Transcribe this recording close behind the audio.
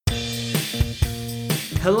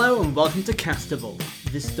Hello and welcome to Castival.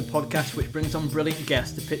 This is the podcast which brings on brilliant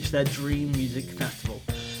guests to pitch their dream music festival.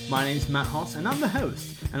 My name is Matt Hoss and I'm the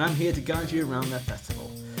host, and I'm here to guide you around their festival.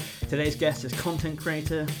 Today's guest is content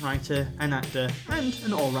creator, writer, and actor, and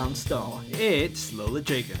an all-round star. It's Lola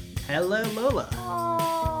Jager. Hello, Lola.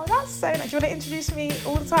 Oh, that's so nice. Do you want to introduce me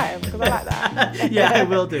all the time? Because I like that. Yeah, I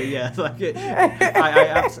will do. Yeah,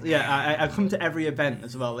 I come to every event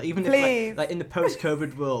as well. Even if like in the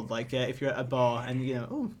post-COVID world, if you're at a bar and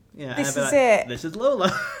This is it. This is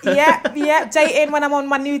Lola. yeah. Dating when I'm on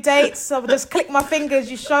my new dates, so I'll just click my fingers.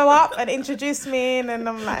 You show up and introduce me, and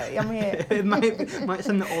I'm like, I'm here. It might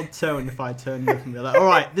send an odd tone if I turn up and be like, all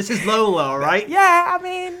right, this is Lola, all right? Yeah, I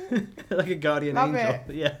mean, like a guardian love angel.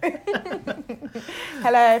 It. Yeah.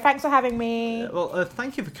 Hello, thanks for having me.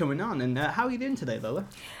 Thank you for coming on. And how are you doing today, Lola?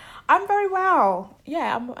 I'm very well.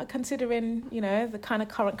 Yeah, I'm considering, the kind of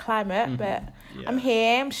current climate, but yeah. I'm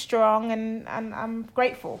here, I'm strong, and I'm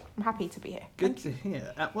grateful. I'm happy to be here. Good to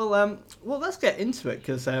hear. Well, let's get into it,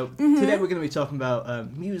 because today we're going to be talking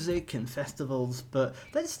about music and festivals, but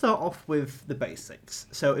let's start off with the basics.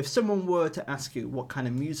 So if someone were to ask you, what kind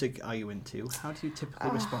of music are you into, how do you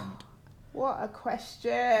typically respond? What a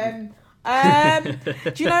question.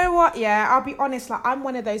 Do you know what? Yeah, I'll be honest, I'm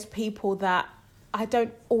one of those people that I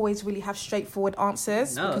don't always really have straightforward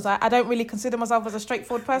answers because I don't really consider myself as a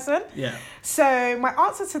straightforward person. Yeah. So my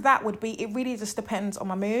answer to that would be, it really just depends on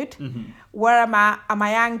my mood. Mm-hmm. Where I'm at. Am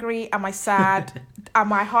I angry? Am I sad?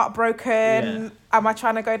 Am I heartbroken? Yeah. Am I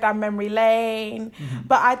trying to go down memory lane? Mm-hmm.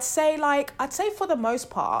 But I'd say for the most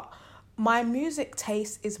part, my music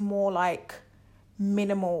taste is more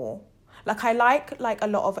minimal. I like a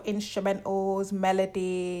lot of instrumentals,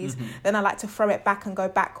 melodies. Mm-hmm. Then I like to throw it back and go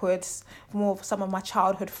backwards. More of some of my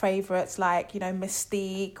childhood favourites,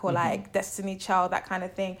 Mystique or Destiny Child, that kind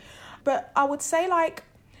of thing. But I would say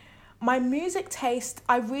my music taste,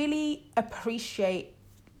 I really appreciate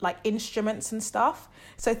instruments and stuff.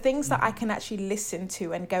 So things that I can actually listen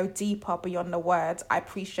to and go deeper beyond the words, I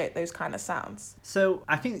appreciate those kind of sounds. So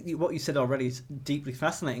I think what you said already is deeply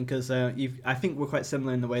fascinating, because I think we're quite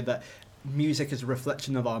similar in the way that music is a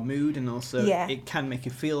reflection of our mood, and also it can make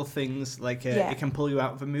you feel things it can pull you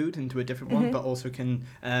out of a mood into a different one, but also can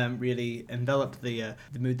really envelop the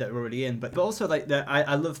mood that we're already in. But also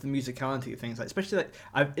I love the musicality of things, especially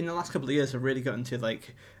I've in the last couple of years I've really gotten to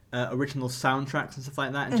original soundtracks and stuff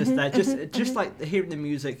like that, and just hearing the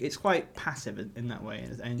music, it's quite passive in that way,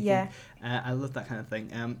 and I love that kind of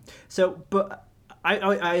thing. But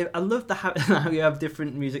I love how you have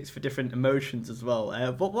different musics for different emotions as well.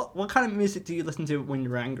 What kind of music do you listen to when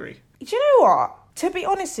you're angry? Do you know what? To be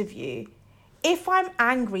honest with you, if I'm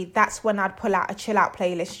angry, that's when I'd pull out a chill out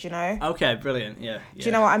playlist, Okay, brilliant, yeah. Do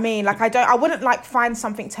you know what I mean? I wouldn't find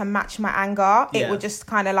something to match my anger. It would just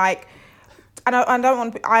kind of and I don't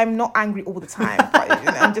want to, I'm not angry all the time, but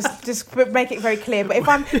I'm just make it very clear. But if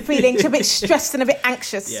I'm feeling a bit stressed and a bit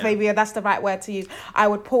anxious, maybe that's the right word to use, I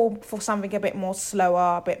would pull for something a bit more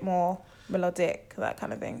slower, a bit more melodic, that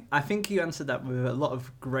kind of thing. I think you answered that with a lot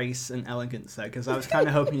of grace and elegance there, because I was kind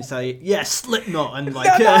of hoping you'd say, yes, Slipknot, and No.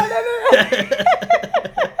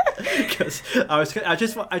 Because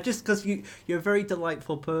because you're a very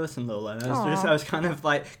delightful person, Lola. And I was kind of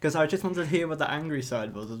because I just wanted to hear what the angry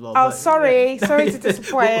side was as well. Oh, sorry to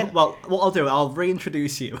disappoint. Well, what I'll do, I'll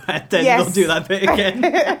reintroduce you, and then we'll do that bit again.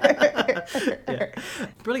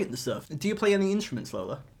 Brilliant stuff. Do you play any instruments,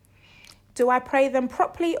 Lola? Do I play them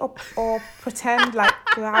properly or pretend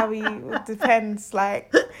depends, depends.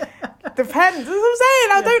 That's what I'm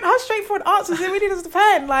saying. I don't have straightforward answers. It really does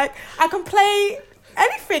depend. I can play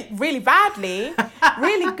anything really badly,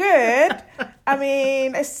 really good. I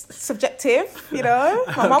mean, it's subjective,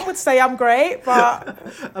 My mum would say I'm great, but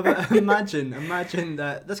imagine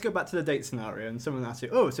that. Let's go back to the date scenario, and someone asks you,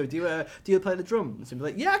 "Oh, so do you play the drums?" And you're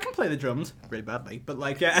like, "Yeah, I can play the drums, really badly, but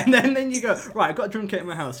and then you go, right, I've got a drum kit in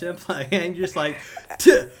my house, yeah, play," and you're just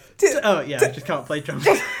oh yeah, I just can't play drums.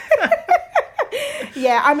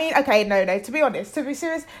 Yeah, I mean, okay, no. To be honest, to be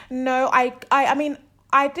serious, no, I mean,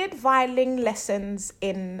 I did violin lessons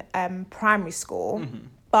in primary school. Mm-hmm.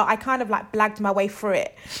 But I kind of blagged my way through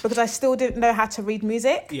it because I still didn't know how to read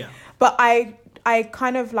music. Yeah. But I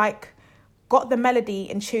kind of got the melody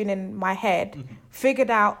and tune in my head, mm-hmm. figured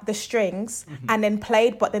out the strings, mm-hmm. and then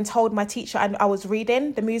played, but then told my teacher I was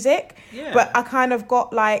reading the music. Yeah. But I kind of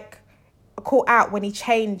got caught out when he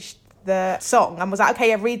changed the song and was like,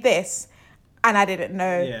 okay, yeah, read this. And I didn't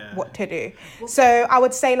know what to do. Well, so I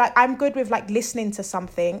would say I'm good with listening to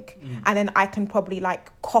something, and then I can probably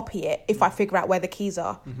copy it if I figure out where the keys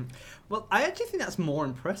are. Mm-hmm. Well, I actually think that's more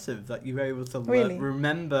impressive that you were able to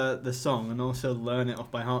remember the song and also learn it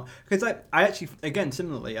off by heart. Because I actually, again,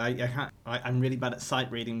 similarly, I'm really bad at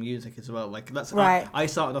sight reading music as well. Like that's right. I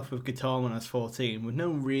started off with guitar when I was 14 with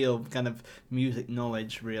no real kind of music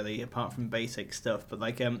knowledge really, apart from basic stuff. But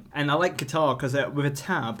like, and I like guitar because with a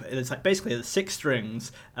tab, it's like basically the 6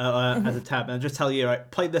 strings as a tab, and I just tell you,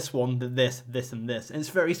 right, play this one, this, this, and this, and it's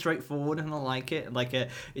very straightforward, and I like it. Like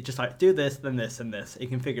it's just like do this, then this, and this. You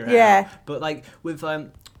can figure it out. But like with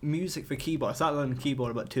music for keyboard, I started learning keyboard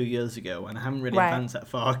about 2 years ago, and I haven't really advanced that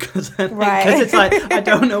far because it's like I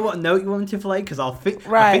don't know what note you want me to play because I think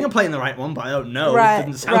I'm playing the right one, but I don't know. It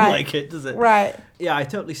doesn't sound like it, does it? Right. Yeah, I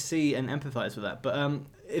totally see and empathise with that. But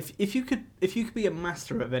if you could be a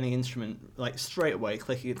master of any instrument, like straight away,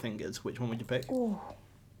 clicking your fingers, which one would you pick? Ooh,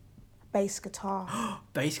 bass guitar.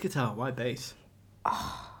 Bass guitar. Why bass?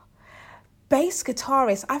 Bass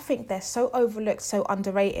guitarists, I think they're so overlooked, so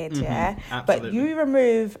underrated, absolutely. But you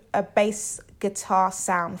remove a bass guitar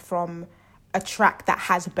sound from a track that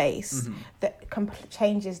has bass, that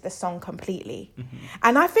changes the song completely.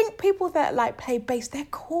 And I think people that like play bass, they're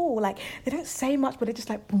cool. Like they don't say much, but they're just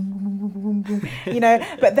like boom, boom, boom, boom, boom, you know.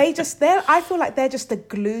 But I feel like they're just the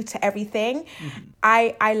glue to everything.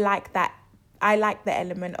 I like that. I like the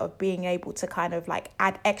element of being able to kind of like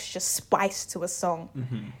add extra spice to a song.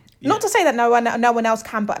 Yeah. Not to say that no one else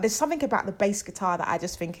can, but there's something about the bass guitar that I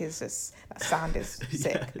just think is just, that sound is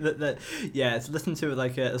sick. To listen to it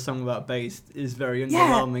like a song about bass is very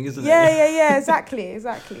underwhelming, isn't it? Yeah, exactly.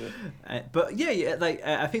 But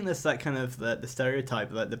I think there's that kind of the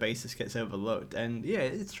stereotype that the bassist gets overlooked, and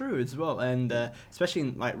it's true as well. And especially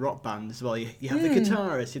in like rock bands as well, you have the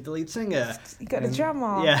guitarist, you have the lead singer, you got the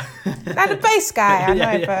drummer, and the bass guy. I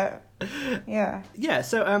know, but yeah.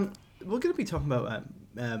 So we're going to be talking about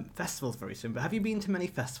festivals very soon, but have you been to many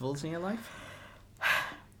festivals in your life?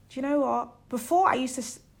 Do you know what? Before I used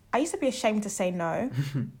to be ashamed to say no,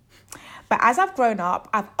 but as I've grown up,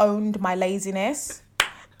 I've owned my laziness,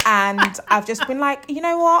 and I've just been like, you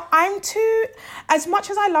know what? As much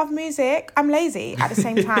as I love music, I'm lazy at the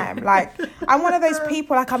same time. Like I'm one of those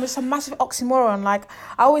people. Like I'm just a massive oxymoron. Like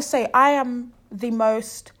I always say, I am the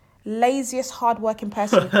most laziest, hardworking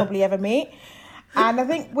person you probably ever meet. And I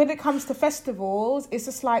think when it comes to festivals, it's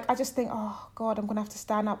just like, I just think, oh, God, I'm going to have to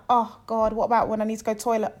stand up. Oh, God, what about when I need to go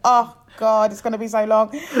toilet? Oh, God, it's going to be so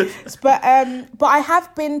long. But I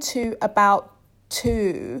have been to about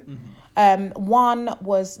 2. One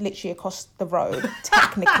was literally across the road,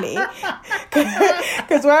 technically.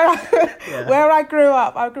 Because where I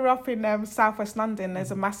grew up in southwest London.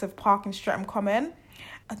 There's a massive park in Streatham Common.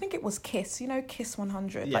 I think it was Kiss, Kiss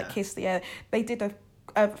 100, like Kiss, they did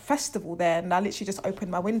a festival there, and I literally just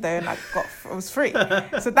opened my window and it was free.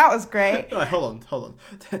 So that was great. Right, hold on.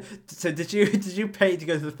 So did you pay to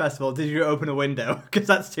go to the festival? Or did you open a window? Because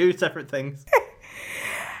that's 2 separate things.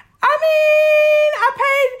 I mean,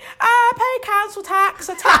 I paid council tax,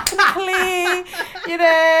 so technically,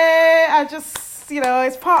 I just,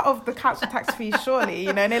 it's part of the council tax fee, surely,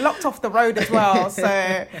 and they locked off the road as well,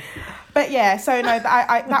 so. But yeah, so no,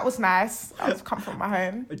 I that was nice. I was come from my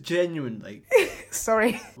home. Genuinely.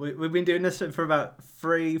 Sorry. We've been doing this for about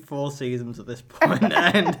 3-4 seasons at this point,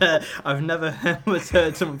 and I've never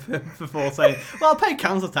heard someone before saying, "Well, I'll pay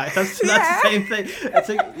council tax." That's the same thing.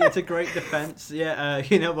 It's a great defence. Yeah,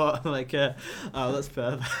 you know what? Like, that's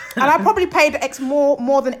perfect. And I probably paid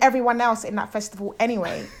more than everyone else in that festival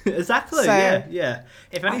anyway. Exactly. So, yeah.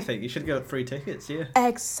 If anything, you should go at free tickets. Yeah.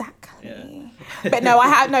 Exactly. Yeah. But no, I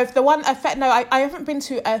have no. The one I haven't been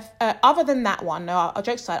to other than that one. No, a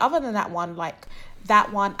joke aside. Other than that one, like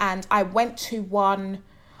that one, and I went to one.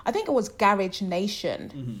 I think it was Garage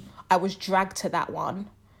Nation. I was dragged to that one.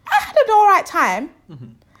 I had an alright time.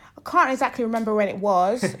 I can't exactly remember when it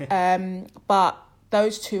was, but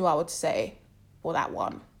those 2 I would say, or that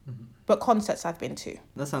one. But concerts I've been to.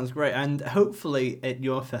 That sounds great. And hopefully at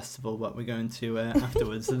your festival, what we're going to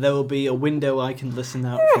afterwards, there will be a window I can listen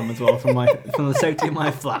out from as well, from the safety of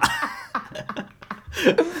my flat.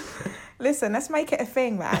 Listen, let's make it a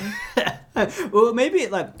thing, man. Well, maybe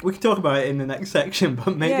we can talk about it in the next section,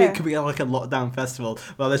 but maybe it could be like a lockdown festival.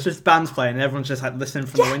 Well, there's just bands playing and everyone's just listening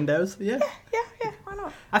from the windows. Yeah, why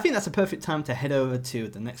not? I think that's a perfect time to head over to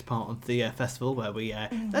the next part of the festival where we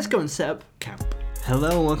let's go and set up camp.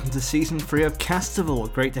 Hello and welcome to Season 3 of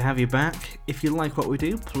Castival. Great to have you back. If you like what we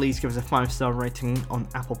do, please give us a 5-star rating on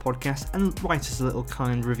Apple Podcasts and write us a little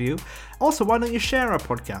kind review. Also, why don't you share our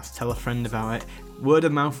podcast? Tell a friend about it. Word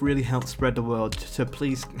of mouth really helps spread the word, so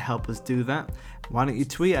please help us do that. Why don't you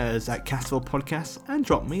tweet at us at Castival Podcast and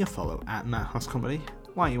drop me a follow at Matt House Comedy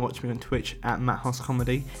why don't you watch me on Twitch at Madhouse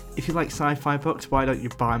Comedy? If you like sci-fi books, why don't you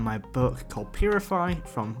buy my book called Purify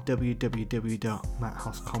from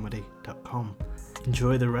www.madhousecomedy.com.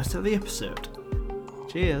 Enjoy the rest of the episode.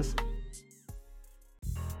 Cheers.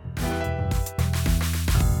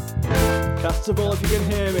 Castable, if you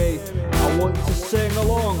can hear me, I want you to sing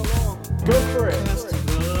along. Go for it.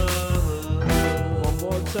 One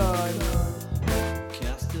more time.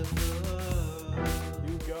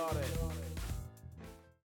 You got it.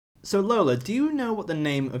 So Lola, do you know what the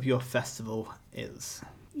name of your festival is?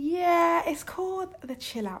 Yeah, it's called the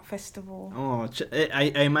Chill Out Festival. Oh,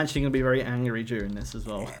 I imagine you're going to be very angry during this as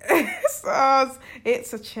well.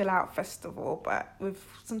 It's a chill out festival, but with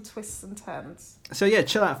some twists and turns. So yeah,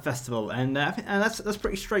 Chill Out Festival, and that's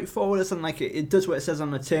pretty straightforward. Isn't like it does what it says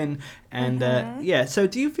on the tin, and yeah. So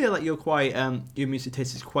do you feel like you're quite your music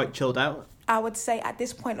taste is quite chilled out? I would say at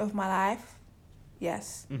this point of my life,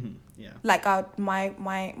 yes. Mm-hmm. Yeah. Like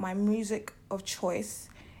my music of choice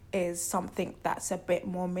is something that's a bit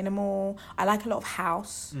more minimal. I like a lot of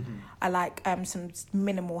house. Mm-hmm. I like some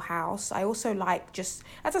minimal house. I also like, just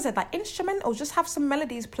as I said, like instrumental, just have some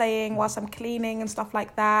melodies playing whilst I'm cleaning and stuff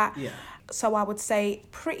like that. Yeah. So I would say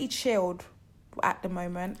pretty chilled at the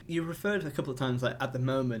moment. You referred a couple of times like at the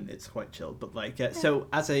moment it's quite chilled, but like so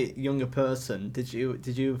as a younger person, did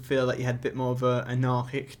you feel like you had a bit more of an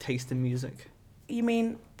anarchic taste in music? You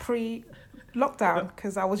mean pre-lockdown?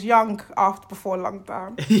 Because I was young before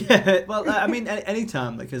lockdown. Yeah, well, I mean, any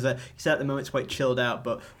time, because you said at the moment it's quite chilled out,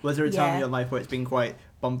 but was there a time in your life where it's been quite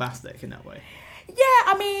bombastic in that way? Yeah,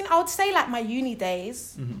 I mean, I would say like my uni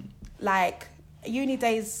days. Mm-hmm. Like, uni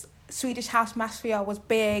days, Swedish House Mafia was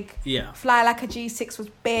big. Yeah. Fly Like a G6 was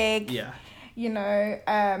big. Yeah. You know,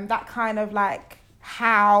 that kind of like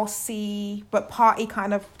housey but party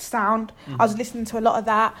kind of sound. Mm-hmm. I was listening to a lot of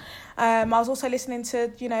that. I was also listening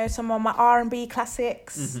to, you know, some of my R&B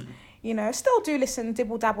classics. Mm-hmm. You know, still do listen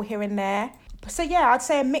dibble dabble here and there. So yeah, I'd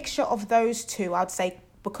say a mixture of those two. I'd say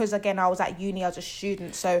because again I was at uni, I was a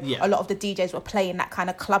student, so a lot of the DJs were playing that kind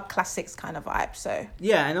of club classics kind of vibe. So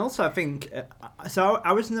yeah, and also I think so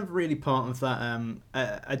I was never really part of that.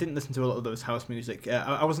 I didn't listen to a lot of those house music.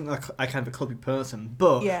 I wasn't a kind of a clubby person,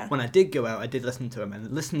 but when I did go out, I did listen to them,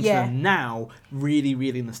 and listening to them now really,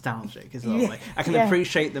 really nostalgic as well. Like I can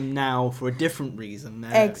appreciate them now for a different reason.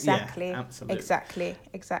 Exactly. Yeah, absolutely.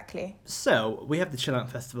 Exactly. So we have the Chill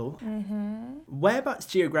Out Festival. Mm-hmm. Whereabouts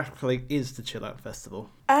geographically is the Chill Out Festival?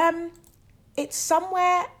 It's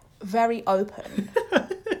somewhere very open.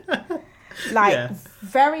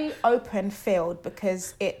 Very open field,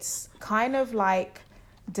 because it's kind of like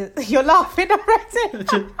you're laughing already.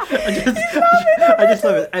 I just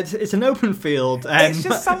love it. It's an open field and it's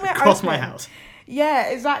just somewhere across open. My house. Yeah,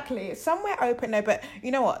 exactly. It's somewhere open though, but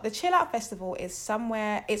you know what? The Chill Out Festival is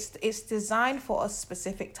somewhere, it's designed for a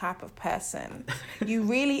specific type of person. You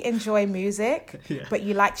really enjoy music, but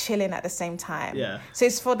you like chilling at the same time. Yeah. So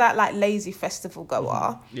it's for that like lazy festival goer.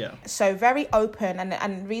 Mm-hmm. Yeah. So very open,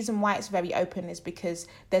 and the reason why it's very open is because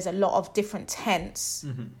there's a lot of different tents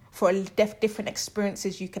for different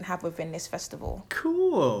experiences you can have within this festival.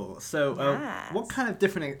 Cool. So what kind of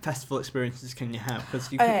different festival experiences can you have?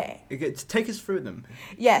 Because you can take us through them.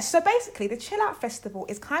 Yeah, so basically the Chill Out Festival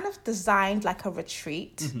is kind of designed like a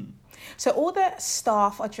retreat. Mm-hmm. So all the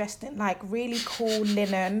staff are dressed in like really cool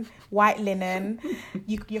linen, white linen.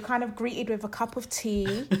 You're kind of greeted with a cup of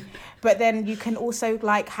tea, but then you can also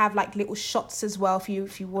like have like little shots as well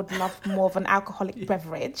if you would love more of an alcoholic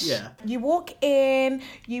beverage. Yeah. You walk in,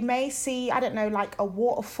 you may see, I don't know, like a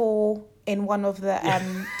waterfall in one of the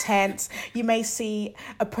tents. You may see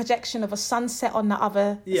a projection of a sunset on the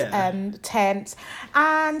other tent,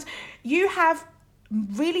 and you have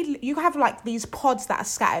like these pods that are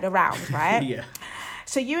scattered around, right? Yeah.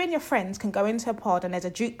 So you and your friends can go into a pod and there's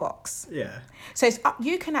a jukebox. Yeah. So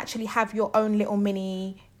you can actually have your own little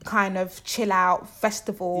mini kind of chill out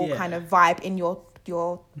festival kind of vibe in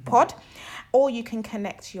your pod, or you can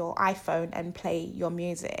connect your iPhone and play your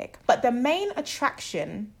music. But the main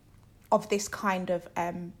attraction of this kind of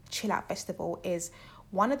chill out festival is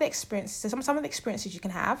one of the experiences, some of the experiences you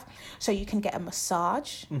can have. So you can get a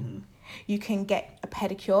massage. Mm-hmm. You can get a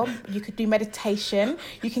pedicure. You could do meditation.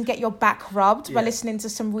 You can get your back rubbed by listening to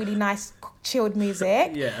some really nice chilled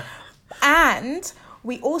music. Yeah. And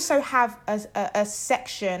we also have a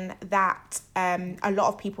section that a lot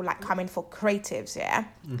of people like come in for creatives,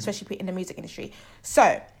 especially people in the music industry.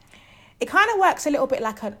 So it kind of works a little bit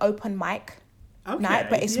like an open mic night,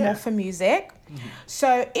 but it's more for music. Mm-hmm.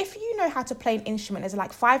 So if you know how to play an instrument, there's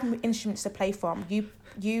like 5 instruments to play from.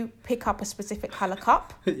 You pick up a specific color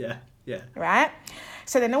cup. Yeah. Right?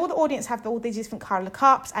 So then all the audience have all these different colour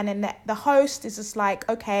cups, and then the host is just like,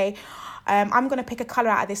 okay, I'm going to pick a colour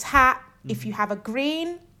out of this hat. If you have a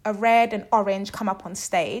green, a red, and orange, come up on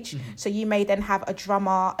stage. So you may then have a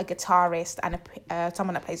drummer, a guitarist, and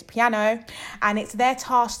someone that plays piano, and it's their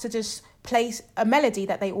task to just play a melody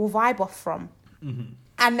that they all vibe off from.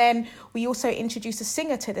 And then we also introduce a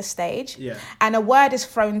singer to the stage, and a word is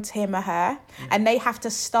thrown to him or her, and they have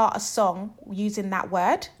to start a song using that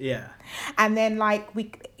word. And then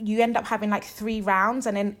you end up having like 3 rounds,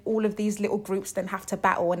 and then all of these little groups then have to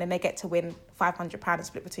battle, and then they get to win £500 and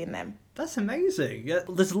split between them. That's amazing. Yeah,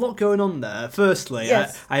 there's a lot going on there. Firstly,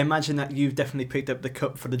 yes. I imagine that you've definitely picked up the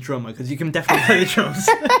cup for the drummer, because you can definitely play the drums.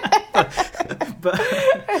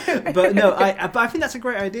 but no, I think that's a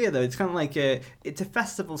great idea though. It's kind of like it's a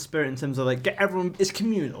festival spirit in terms of like get everyone. It's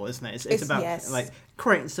communal, isn't it? It's about like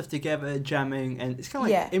creating stuff together, jamming, and it's kind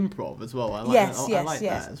of like improv as well. I like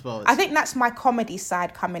that as well. I think that's my comedy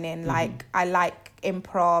side coming in. Like I like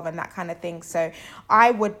improv and that kind of thing. So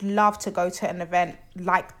I would love to go to an event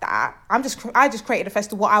like that. I just created a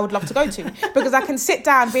festival what I would love to go to because I can sit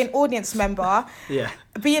down, be an audience member,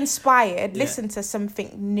 be inspired, listen to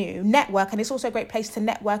something new, network, and it's also a great place to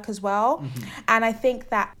network as well. And I think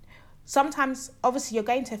that sometimes, obviously, you're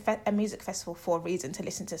going to a music festival for a reason, to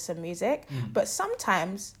listen to some music, but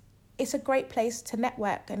sometimes it's a great place to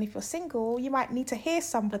network. And if you're single, you might need to hear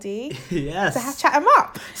somebody to chat them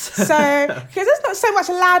up. So, because there's not so much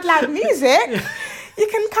loud music, you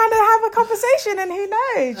can kind of have a conversation, and who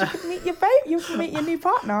knows, you could meet you meet your new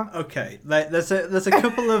partner. Okay, there's a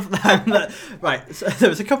couple of right. So there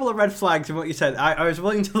was a couple of red flags in what you said. I was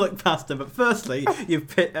willing to look past them, but firstly,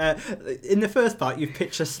 you've in the first part you've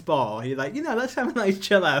pitched a spa. You're like, let's have a nice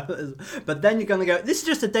chill out, but then you're gonna go, this is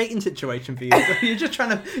just a dating situation for you. So you're just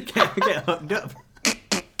trying to get hooked up.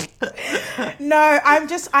 No, I'm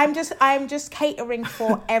just catering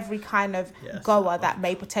for every kind of goer that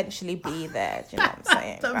may potentially be there. Do you know what I'm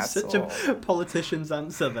saying? That's such a politician's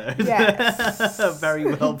answer there. Yes. Very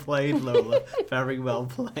well played, Lola. Very well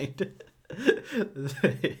played.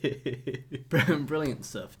 Brilliant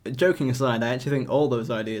stuff. Joking aside, I actually think all those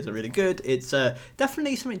ideas are really good. It's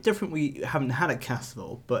definitely something different we haven't had at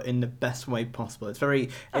Castival, but in the best way possible. It's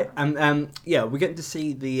very we're getting to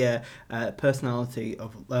see the personality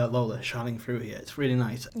of Lola shining through here. It's really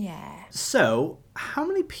nice. Yeah. So, how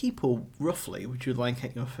many people roughly would you like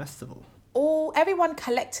at your festival? Everyone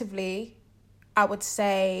collectively, I would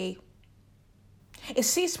say.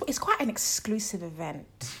 It's quite an exclusive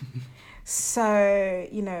event. So,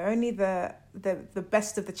 only the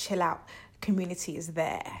best of the chill out community is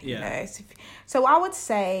there, you know. So I would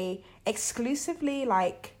say exclusively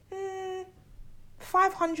like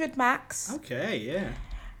 500 max. Okay, yeah.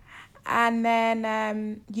 And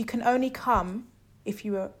then you can only come if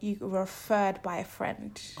you were referred by a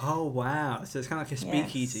friend. Oh, wow. So it's kind of like a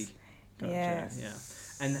speakeasy. Gotcha. Yes. Yeah.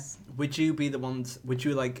 And would you be the ones, would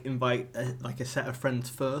you invite a set of friends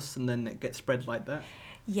first and then it gets spread like that?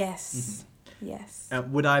 Yes. Yes.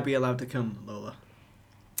 Would I be allowed to come, Lola?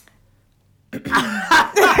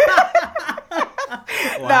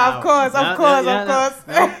 Wow. No, of course. No.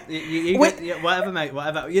 Whatever, mate.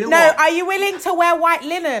 Whatever. You know what? Are you willing to wear white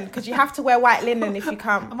linen? Because you have to wear white linen if you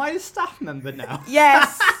come. Am I a staff member now?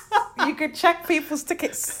 Yes. You could check people's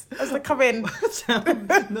tickets as they come in.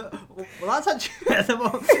 Well, that's actually...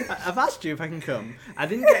 I've asked you if I can come. I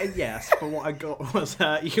didn't get a yes, but what I got was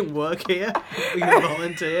you can work here, you can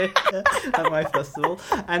volunteer at my festival,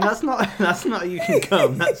 and that's not you can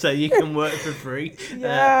come. That's you can work for free.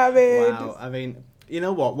 Yeah, wow. I mean, you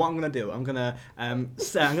know what? What I'm gonna do? I'm gonna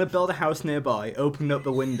build a house nearby, open up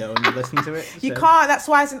the window, and listen to it. You can't. That's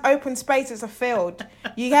why it's an open space. It's a field.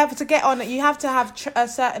 You have to get on it. You have to have a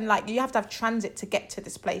certain you have to have transit to get to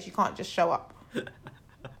this place. You can't just show up.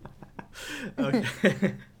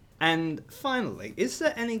 Okay. And finally, is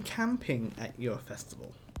there any camping at your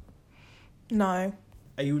festival? No.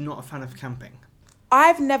 Are you not a fan of camping?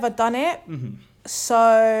 I've never done it. Mm-hmm.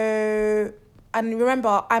 So, and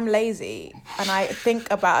remember, I'm lazy and I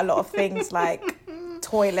think about a lot of things like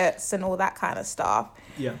toilets and all that kind of stuff.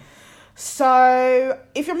 Yeah. So,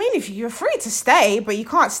 if you're free to stay, but you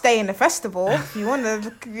can't stay in the festival. If you want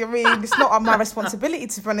to, it's not on my responsibility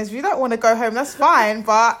to be honest. If you don't want to go home, that's fine,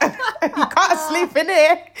 but you can't sleep in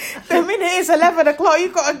here. The minute it's 11 o'clock,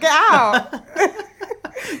 you've got to get out.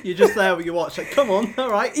 You're just there with your watch, come on,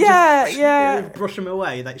 all right. Yeah. Brush them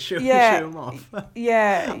away, shoo them off.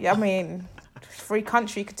 Yeah, I mean... Free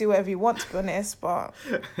country, you could do whatever you want, to be honest, but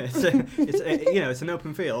it's an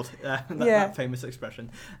open field. That famous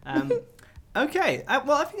expression. Okay,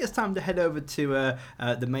 well, I think it's time to head over to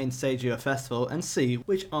the main stage of your festival and see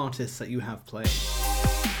which artists that you have playing.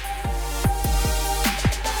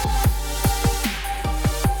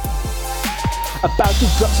 about to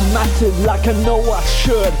drop some acid like I know I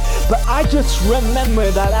should, but I just remember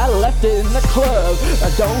that I left it in the club. I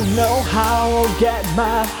don't know how I'll get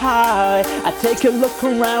my high. I take a look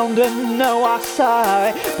around and know I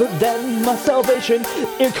sigh, but then my salvation,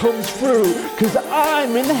 it comes through, cause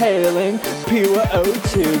I'm inhaling pure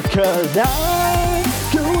O2, cause I'm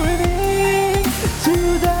going into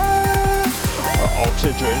the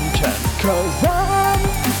oxygen tank, cause I'm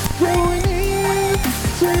going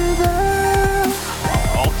into the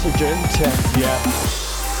oxygen tank, yeah.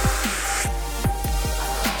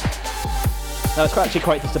 That was actually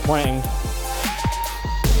quite disappointing.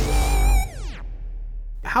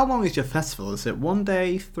 How long is your festival? Is it 1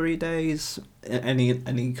 day, 3 days?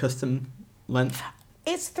 Any custom length?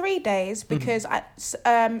 It's 3 days because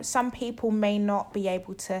some people may not be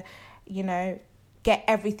able to, get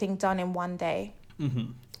everything done in 1 day.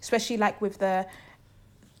 Mm-hmm. Especially like with the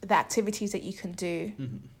activities that you can do.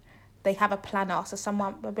 Mm-hmm. They have a planner, so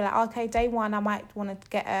someone will be like, okay, day 1, I might want to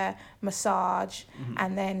get a massage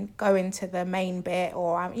and then go into the main bit,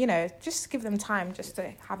 or, just give them time just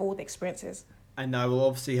to have all the experiences. And I will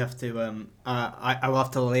obviously have to, I will have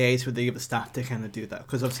to liaise with the other staff to kind of do that,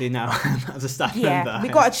 because obviously now as a staff member... Yeah, we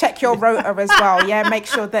got to check your rota as well, make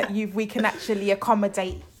sure that we can actually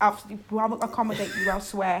accommodate you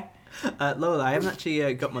elsewhere. Lola, I haven't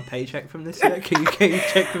actually got my paycheck from this yet. Can you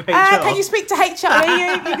check with HR? Can you speak to HR?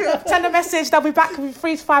 You can send a message. They'll be back in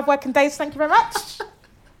 3 to 5 working days. Thank you very much.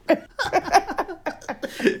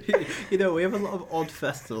 We have a lot of odd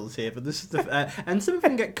festivals here, but this is and some of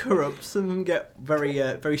them get corrupt, some of them get very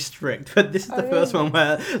very strict. But this is the first one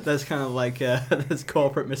where there's kind of like there's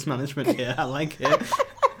corporate mismanagement here. I like it.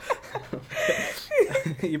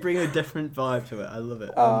 You bring a different vibe to it. I love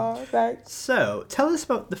it. Thanks. So, tell us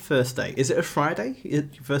about the first day. Is it a Friday? Your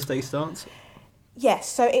first day starts? Yes,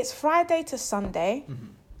 so it's Friday to Sunday. Mm-hmm.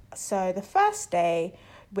 So the first day,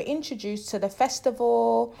 we're introduced to the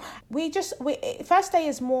festival. First day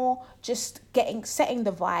is more just setting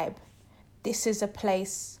the vibe. This is a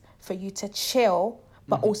place for you to chill,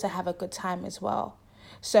 but also have a good time as well.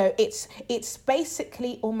 So it's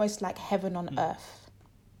basically almost like heaven on earth.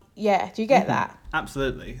 Yeah, do you get that?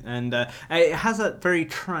 Absolutely. And it has a very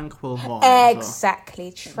tranquil vibe.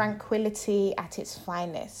 Exactly. Well. Tranquility at its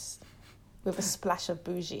finest. With a splash of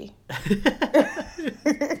bougie.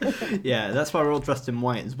 Yeah, that's why we're all dressed in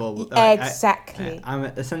white as well. Exactly. I'm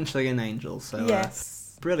essentially an angel, so...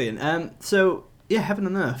 Yes. Brilliant. So, yeah, heaven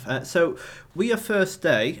on earth. So, your first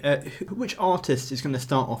day, which artist is going to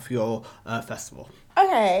start off your festival?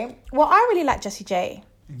 Okay. Well, I really like Jessie J.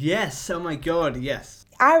 Yes. Oh, my God, yes.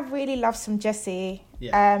 I really love some Jessie.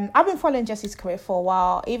 Yeah. I've been following Jessie's career for a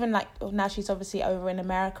while. Even like now she's obviously over in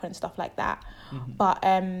America and stuff like that. Mm-hmm. But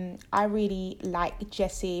I really like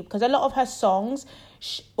Jessie because a lot of her songs,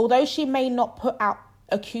 although she may not put out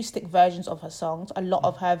acoustic versions of her songs, a lot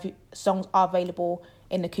of her songs are available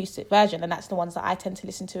in acoustic version, and that's the ones that I tend to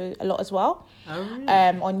listen to a lot as well. Oh, really?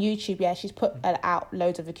 On YouTube, she's put out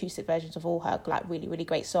loads of acoustic versions of all her like really, really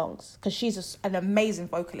great songs because she's an amazing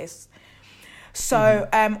vocalist. So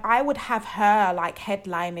I would have her like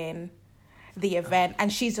headlining the event, and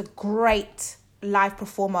she's a great live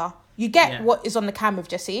performer. You get what is on the cam with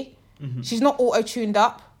Jessie. Mm-hmm. She's not auto-tuned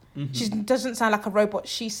up. Mm-hmm. She doesn't sound like a robot.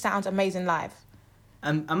 She sounds amazing live.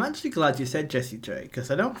 I'm actually glad you said Jessie J, because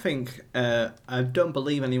I don't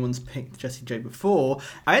believe anyone's picked Jessie J before.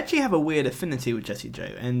 I actually have a weird affinity with Jessie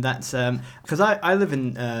J, and that's because I live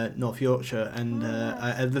in North Yorkshire, and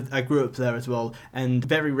I grew up there as well, and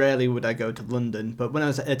very rarely would I go to London, but when I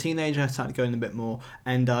was a teenager I started going a bit more,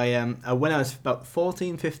 and when I was about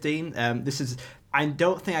 14, 15, I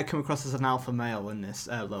don't think I come across as an alpha male in this,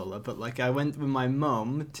 Lola, but like I went with my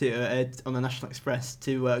mum to on the National Express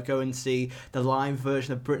to go and see the live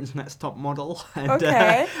version of Britain's Next Top Model, and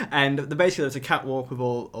basically there was a catwalk with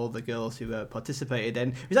all the girls who participated,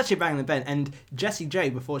 and it was actually bang the band, and Jessie J,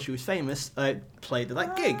 before she was famous, played at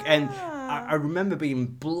that gig, and I remember being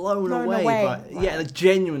blown away. But yeah, like,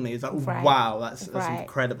 genuinely, it's like wow, that's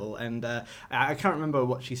incredible, and I can't remember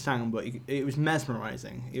what she sang, but it was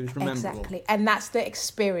mesmerising. It was memorable. Exactly, and that's the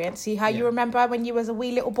experience. See how you remember when you was a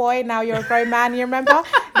wee little boy, now you're a grown man, you remember?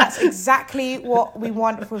 That's exactly what we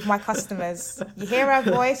want with my customers. You hear her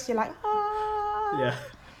voice, you're like, ah. Yeah.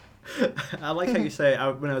 I like how you say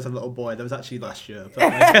when I was a little boy. That was actually last year. But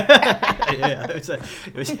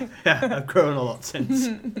I've grown a lot since.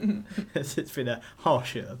 It's been a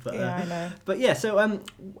harsh year. But, I know. But yeah, so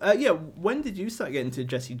when did you start getting into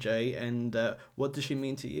Jessie J, and what does she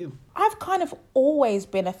mean to you? I've kind of always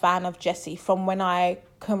been a fan of Jessie from when I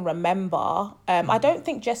can remember. I don't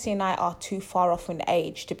think Jessie and I are too far off in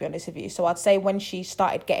age, to be honest with you. So I'd say when she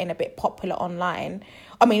started getting a bit popular online,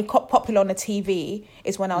 popular on the TV,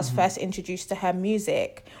 is when I was first introduced to her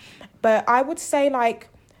music. But I would say, like,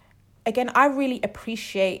 again, I really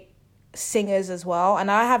appreciate singers as well,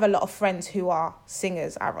 and I have a lot of friends who are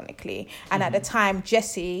singers, ironically, and at the time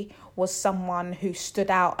Jessie was someone who stood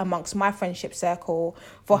out amongst my friendship circle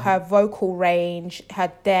for her vocal range,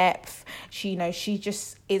 her depth. She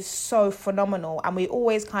just is so phenomenal, and we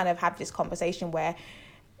always kind of have this conversation where,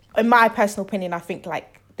 in my personal opinion, I think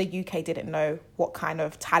like the UK didn't know what kind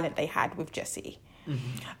of talent they had with Jessie.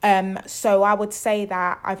 So I would say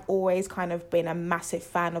that I've always kind of been a massive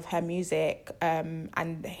fan of her music,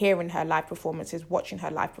 and hearing her live performances, watching her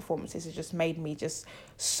live performances has just made me just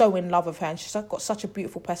so in love with her, and she's got such a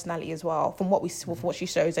beautiful personality as well, from what what she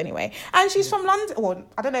shows anyway. And she's from London, or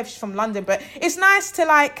I don't know if she's from London, but it's nice to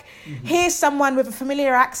like hear someone with a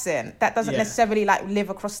familiar accent that doesn't necessarily like live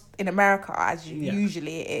across in America as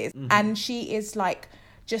usually it is. And she is like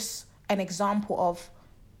just an example of,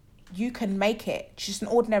 you can make it. She's an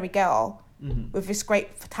ordinary girl with this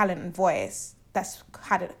great talent and voice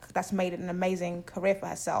that's made an amazing career for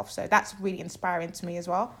herself. So that's really inspiring to me as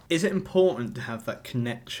well. Is it important to have that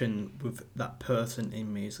connection with that person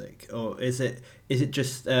in music, or is it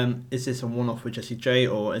just is this a one-off with Jessie J,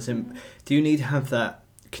 or do you need to have that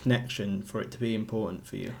connection for it to be important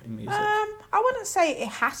for you in music? I wouldn't say it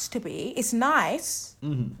has to be. It's nice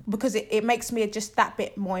because it makes me just that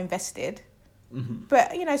bit more invested.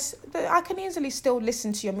 But I can easily still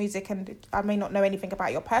listen to your music, and I may not know anything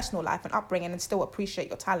about your personal life and upbringing, and still appreciate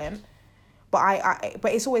your talent. But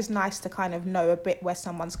but it's always nice to kind of know a bit where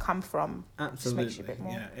someone's come from. Absolutely, just makes you a bit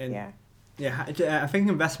more, I think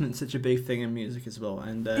investment's such a big thing in music as well,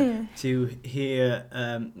 and to hear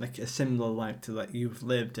like a similar life to like you've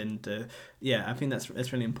lived, and I think that's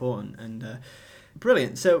really important. And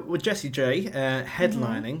brilliant. So with Jessie J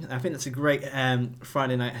headlining, I think that's a great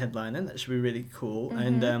Friday night headliner. That should be really cool.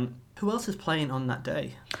 And who else is playing on that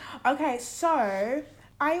day? Okay, so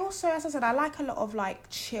I also, as I said, I like a lot of like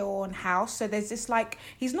chill and house. So there's this like,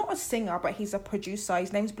 he's not a singer, but he's a producer.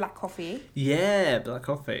 His name's Black Coffee. Yeah, Black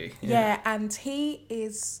Coffee. Yeah, and he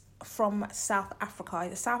is from South Africa.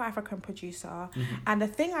 He's a South African producer. And the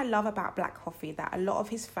thing I love about Black Coffee that a lot of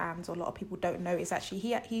his fans or a lot of people don't know is actually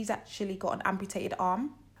he's actually got an amputated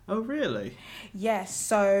arm. Oh, really? Yes.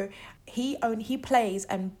 So he plays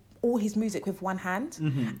and all his music with one hand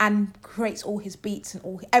and creates all his beats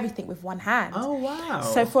and everything with one hand. Oh, wow.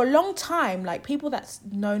 So for a long time, like people that's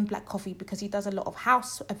known Black Coffee because he does a lot of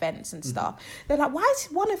house events and stuff, they're like, why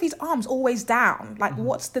is one of his arms always down? Like,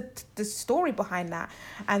 what's the story behind that?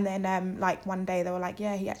 And then like one day they were like,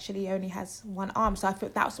 yeah, he actually only has one arm. So I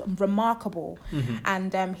thought that was remarkable.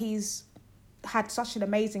 And he's had such an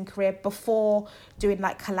amazing career before doing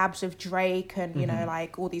like collabs with Drake and you know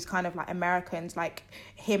like all these kind of like Americans, like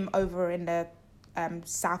him over in the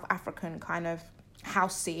South African kind of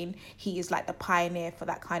house scene. He is like the pioneer for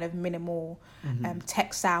that kind of minimal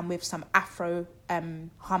tech sound with some Afro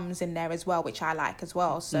hums in there as well, which I like as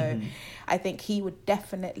well. So I think he would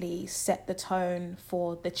definitely set the tone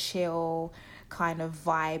for the chill kind of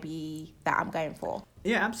vibey that I'm going for.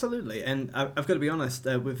 Yeah, absolutely. And I've got to be honest,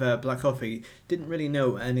 with Black Coffee, didn't really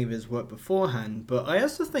know any of his work beforehand, but I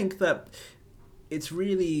also think that it's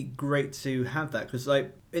really great to have that, because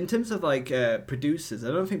like in terms of like producers, I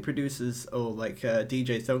don't think producers or like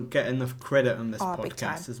DJs don't get enough credit on this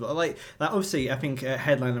podcast as well. Like obviously I think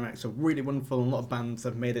headliner acts are really wonderful, and a lot of bands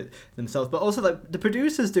have made it themselves, but also like the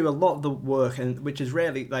producers do a lot of the work, and which is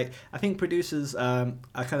rarely, like I think producers are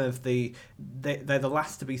kind of they're the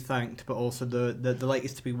last to be thanked, but also the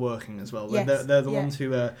latest to be working as well. Yes. They're the ones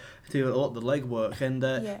who do a lot of the legwork, and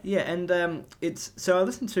it's so I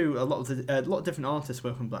listen to a lot of different artists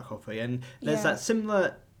work on Black Coffee, and there's that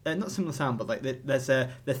similar. Not similar sound, but like there's the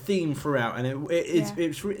theme throughout, and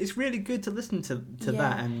it's really good to listen to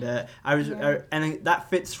that, and and that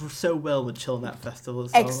fits so well with Chill Nat Festival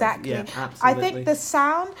as well. Exactly. Yeah, absolutely. I think the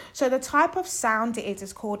sound, so the type of sound it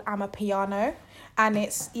is called Amapiano, and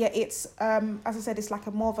it's as I said, it's like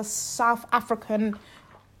a more of a South African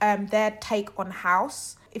their take on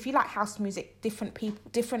house. If you like house music,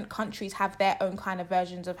 different countries have their own kind of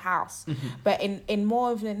versions of house. But in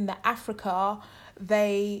more of in the Africa,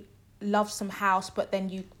 they love some house, but then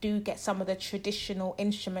you do get some of the traditional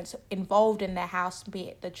instruments involved in their house, be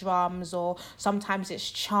it the drums, or sometimes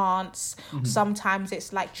it's chants, sometimes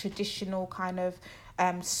it's like traditional kind of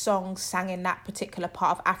songs sang in that particular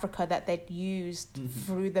part of Africa that they'd used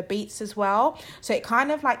through the beats as well. So it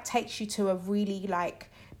kind of like takes you to a really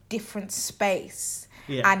like different space.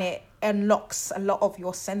 Yeah. And unlocks a lot of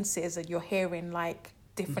your senses, and you're hearing like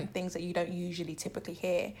different things that you don't usually typically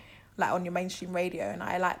hear, like on your mainstream radio, and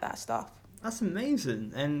I like that stuff. That's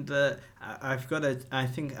amazing. And I've got to, I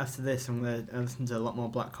think after this I'm going to listen to a lot more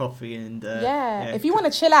Black Coffee. And if you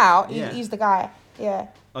want to chill out, he's the guy. Yeah.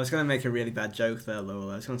 I was going to make a really bad joke there,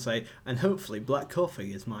 Lola. I was going to say, and hopefully Black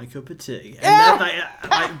Coffee is my cup of tea.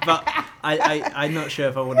 And but I'm not sure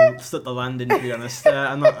if I would have stuck the landing, to be honest.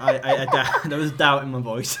 There was doubt in my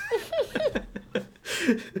voice.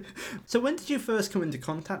 So when did you first come into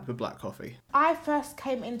contact with Black Coffee? I first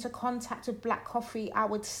came into contact with Black Coffee, I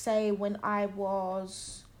would say, when I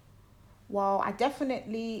was... Well, I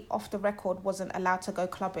definitely, off the record, wasn't allowed to go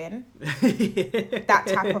clubbing. That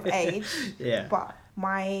type of age. Yeah. But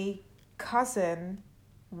my cousin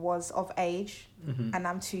was of age, and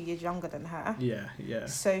I'm 2 years younger than her. Yeah, yeah.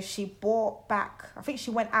 So she bought back... I think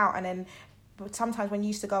she went out, and then... But sometimes when you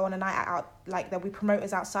used to go on a night out, like there'll be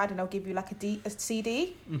promoters outside and they'll give you like a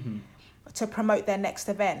CD to promote their next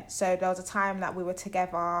event. So there was a time that we were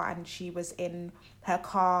together and she was in her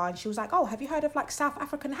car and she was like, oh, have you heard of like South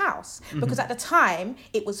African house? Because at the time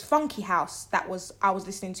it was funky house I was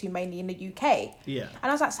listening to mainly in the UK. Yeah.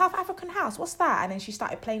 And I was like, South African house, what's that? And then she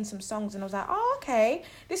started playing some songs and I was like, oh, okay,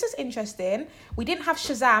 this is interesting. We didn't have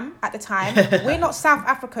Shazam at the time. We're not South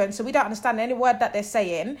African, so we don't understand any word that they're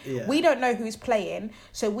saying. Yeah. We don't know who's playing.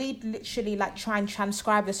 So we literally like try and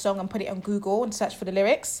transcribe the song and put it on Google and search for the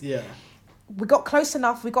lyrics. Yeah. We got close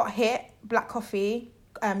enough. We got hit. Black Coffee,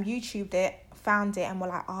 YouTubed it, found it, and we're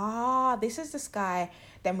like, this is this guy.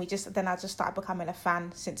 Then I just started becoming a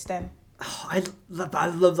fan since then. Oh, I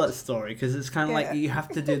love that story because it's kind of like you have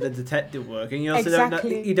to do the detective work and you also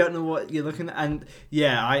don't know what you're looking at. And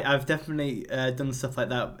yeah, I've definitely done stuff like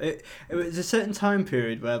that. It was a certain time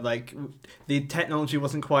period where like the technology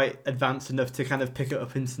wasn't quite advanced enough to kind of pick it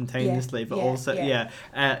up instantaneously, but it's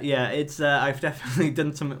I've definitely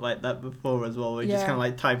done something like that before as well. Where you're just kind of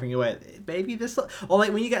like typing away, baby, this, or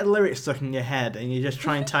like when you get a lyric stuck in your head and you just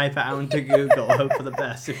try and type it out into Google, hope for the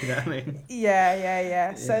best, if you know what I mean.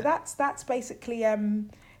 Yeah. So that's basically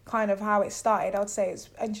kind of how it started. I would say it's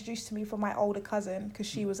introduced to me from my older cousin because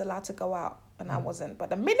she was allowed to go out and I wasn't. But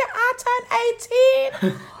the minute I turned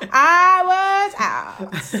 18, I was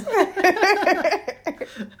out.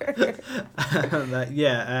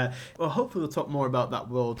 Well, hopefully we'll talk more about that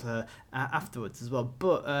world afterwards as well.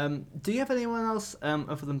 But do you have anyone else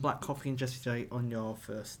other than Black Coffee and Jessie J on your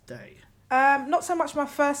first day? Not so much my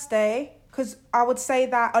first day, because I would say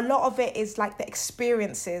that a lot of it is like the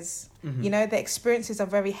experiences. You know, the experiences are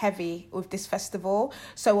very heavy with this festival.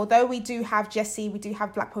 So although we do have Jessie, we do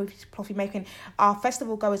have Black Coffee making, our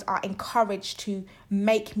festival goers are encouraged to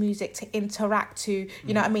make music, to interact, to,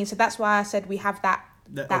 you know what I mean? So that's why I said we have that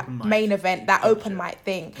main event, that open mic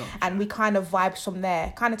thing, and we kind of vibes from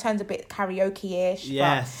there. Kind of turns a bit karaoke-ish,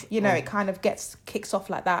 yes. But, you know, it kind of kicks off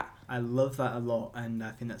like that. I love that a lot, and I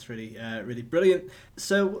think that's really, really brilliant.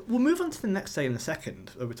 So we'll move on to the next day in a second.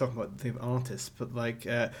 We're talking about the artists, but like,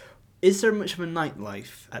 is there much of a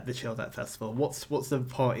nightlife at the Chilled Out Festival? What's the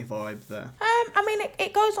party vibe there? I mean,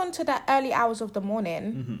 it goes on to the early hours of the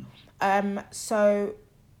morning. So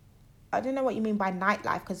I don't know what you mean by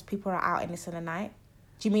nightlife, because people are out in this in the night.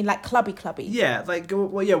 Do you mean like clubby? Yeah, like,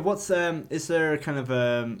 well, yeah, what's, is there kind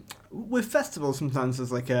of, with festivals sometimes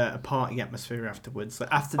there's like a party atmosphere afterwards, like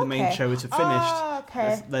after the main show is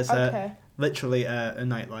finished, there's literally a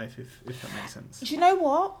nightlife, if that makes sense. Do you know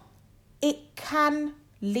what? It can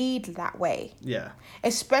lead that way. Yeah.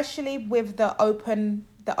 Especially with the open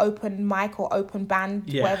mic or open band,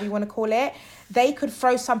 whatever you want to call it. They could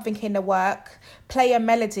throw something in the work, play a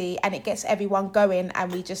melody, and it gets everyone going,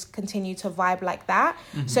 and we just continue to vibe like that.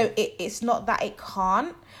 So it's not that it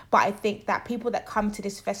can't, but I think that people that come to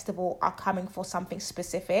this festival are coming for something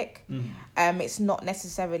specific. It's not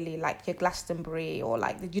necessarily like your Glastonbury, or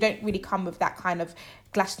like, you don't really come with that kind of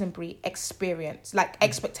Glastonbury experience, like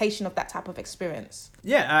expectation of that type of experience.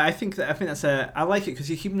 Yeah, I think that's I like it because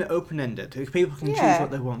you're keeping it open-ended. People can choose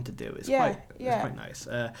what they want to do. It's quite nice.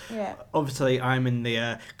 Obviously, I'm in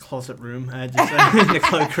the closet room, just in the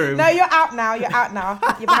cloakroom. No, you're out now. You're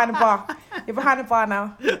behind the bar. You're behind the bar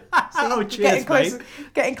now. So cheers,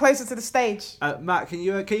 getting closer to the stage. Matt, can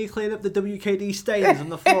you clean up the WKD stains on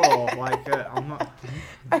the floor? I'm not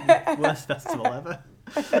worst festival ever.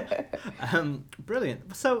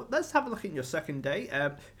 Brilliant. So let's have a look at your second day.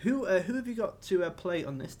 Who have you got to play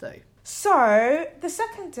on this day? So the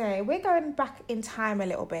second day, we're going back in time a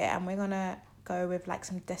little bit, and we're gonna go with like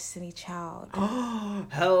some Destiny Child. Oh,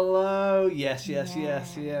 hello. Yes.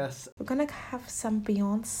 We're gonna have some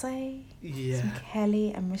Beyonce, some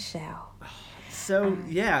Kelly and Michelle. So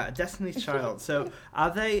Destiny's Child. So are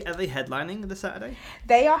they headlining this Saturday?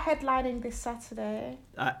 They are headlining this Saturday.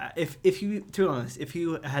 If you, to be honest, if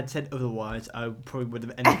you had said otherwise, I probably would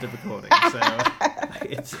have ended the recording. So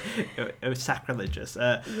it was sacrilegious.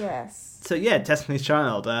 Yes. So Destiny's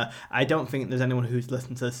Child. I don't think there's anyone who's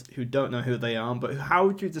listened to this who don't know who they are. But how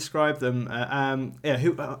would you describe them? How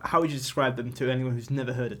would you describe them to anyone who's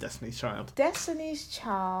never heard of Destiny's Child? Destiny's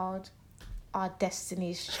Child are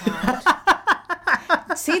Destiny's Child.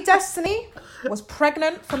 See, Destiny was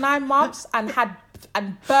pregnant for 9 months and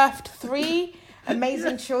birthed 3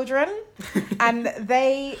 amazing children, and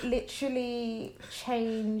they literally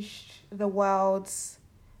changed the world's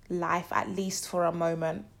life, at least for a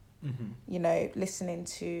moment. You know, listening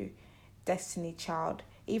to Destiny Child,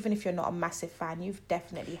 even if you're not a massive fan, you've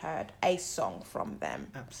definitely heard a song from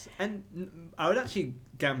them. And I would actually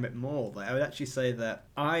gambit more. Like, I would actually say that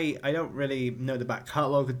I don't really know the back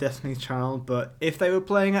catalogue of Destiny's Child, but if they were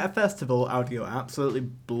playing at a festival, I would go absolutely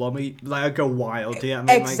blummy. Like, I'd go wild. Do you know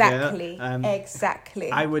what I mean? Exactly.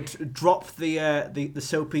 Exactly. I would drop the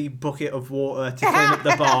soapy bucket of water to clean up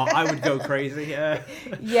the bar. I would go crazy.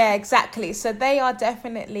 Yeah, exactly. So they are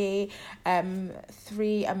definitely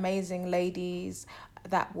 3 amazing ladies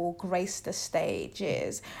that will grace the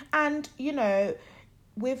stages. And, you know,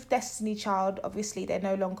 with Destiny Child, obviously they're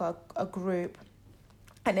no longer a group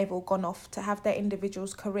and they've all gone off to have their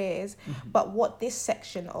individuals' careers. But what this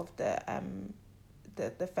section of the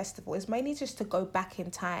festival is mainly just to go back in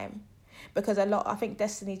time, because I think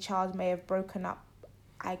Destiny Child may have broken up,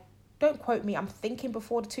 don't quote me, I'm thinking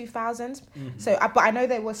before the 2000s. So, but I know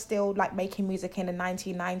they were still like making music in the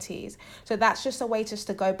 1990s. So that's just a way just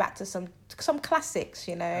to go back to some classics,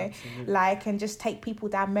 you know. Absolutely. Like, and just take people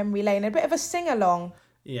down memory lane, a bit of a sing along.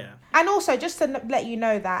 Yeah. And also just to let you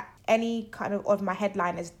know that any kind of my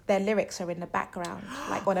headliners, their lyrics are in the background,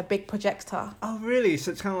 like on a big projector. Oh, really? So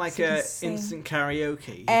it's kind of like instant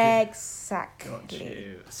karaoke. Exactly. Got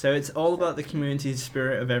you. So it's all about the community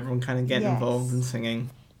spirit of everyone kind of getting involved and singing.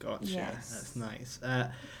 Gotcha. Yes. That's nice.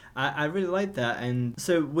 I really like that. And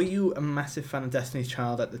so, were you a massive fan of Destiny's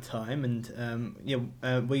Child at the time? And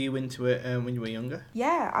were you into it when you were younger?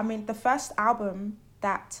 Yeah, I mean, the first album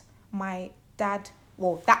that my dad,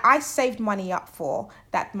 that I saved money up for,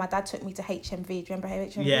 that my dad took me to HMV. Do you remember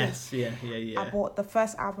HMV? Yes, yeah. I bought the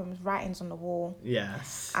first album, Writings on the Wall.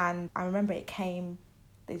 Yes. And I remember it came,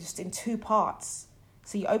 they just in 2 parts.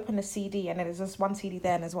 So you open a CD and then there's just 1 CD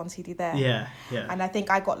there and there's 1 CD there. Yeah. And I think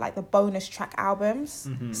I got like the bonus track albums.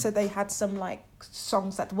 So they had some like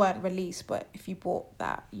songs that weren't released, but if you bought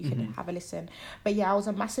that, you could have a listen. But yeah, I was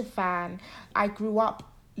a massive fan. I grew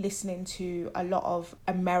up listening to a lot of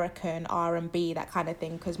American R&B, that kind of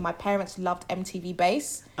thing, because my parents loved MTV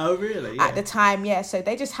Bass. Oh, really? Yeah. At the time, yeah. So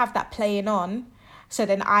they just have that playing on. So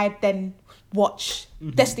then I watch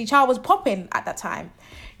Destiny Child was popping at that time.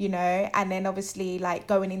 You know, and then obviously like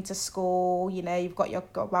going into school, you know, I've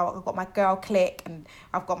got my girl clique and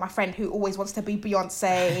I've got my friend who always wants to be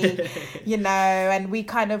Beyonce, you know, and we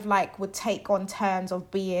kind of like would take on turns of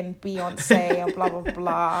being Beyonce and blah, blah,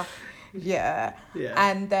 blah. Yeah.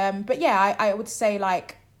 And, but yeah, I would say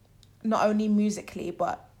like not only musically,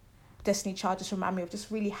 but Destiny Child just remind me of just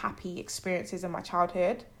really happy experiences in my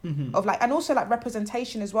childhood of like, and also like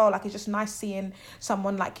representation as well. Like, it's just nice seeing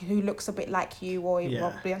someone like who looks a bit like you, or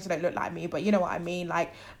well, Beyonce don't look like me, but you know what I mean,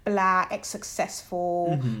 like black,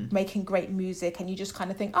 successful, making great music, and you just kind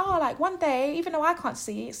of think, oh, like one day, even though I can't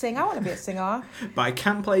sing, I want to be a singer. But I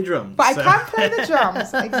can play drums. I can play the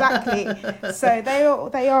drums, exactly. So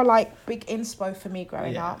they are like big inspo for me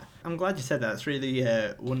growing up. I'm glad you said that. It's really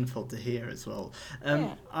wonderful to hear as well.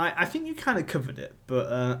 I think you kind of covered it,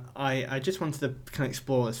 but I just wanted to kind of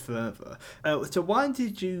explore this further. So why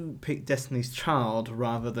did you pick Destiny's Child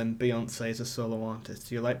rather than Beyonce as a solo artist?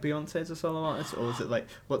 Do you like Beyonce as a solo artist, or is it like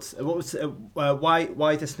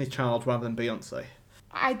why Destiny's Child rather than Beyonce?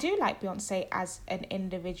 I do like Beyonce as an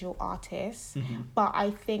individual artist, but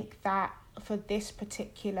I think that for this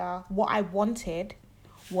particular, what I wanted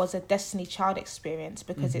was a Destiny Child experience,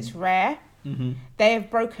 because it's rare. They have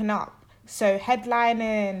broken up, so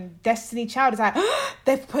headlining Destiny Child is like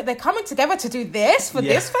they're coming together to do this for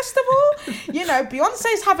this festival. You know,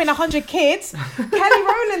 Beyonce's having 100 kids, Kelly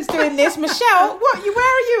Rowland's doing this, Michelle, where are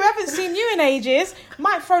you? I haven't seen you in ages.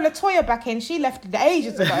 Might throw LaToya back in, she left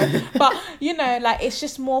ages ago. But you know, like, it's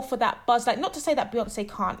just more for that buzz. Like, not to say that Beyonce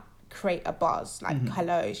can't create a buzz, like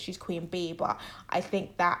hello, she's Queen Bee, but I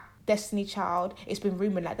think that Destiny Child, it's been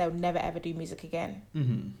rumoured that they'll never ever do music again.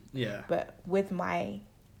 Yeah. But with my,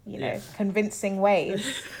 convincing ways,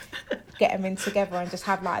 get them in together and just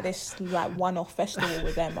have like this like one-off festival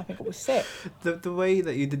with them. I think it was sick. The way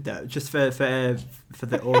that you did that, just for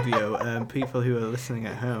the audio, people who are listening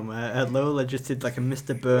at home, Lola just did like a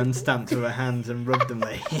Mr. Burns stamp to her hands and rubbed them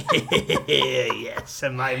like, yes,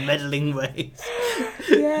 in my meddling ways.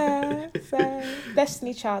 Yeah, so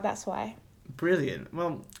Destiny Child, that's why. Brilliant.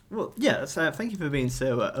 Well, yeah. So thank you for being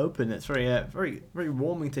so open. It's very, very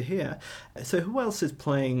warming to hear. So, who else is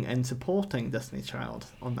playing and supporting Destiny Child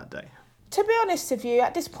on that day? To be honest with you,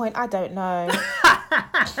 at this point, I don't know.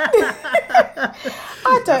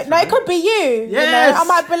 I don't know. It could be you. Yes. You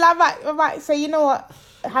know? I might say, you know what?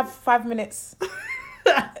 Have 5 minutes.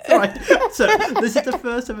 Right. So this is the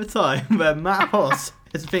first ever time where Matt Hoss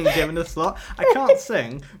has been given a slot. I can't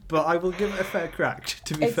sing, but I will give it a fair crack.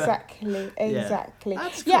 To be fair. Exactly.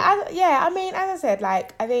 That's cool. I mean, as I said,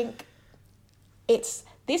 like I think it's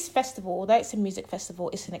this festival. Although it's a music festival,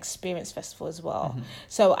 it's an experience festival as well. Mm-hmm.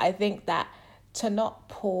 So I think that to not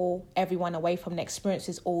pull everyone away from the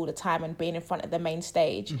experiences all the time and being in front of the main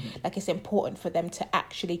stage, mm-hmm. like it's important for them to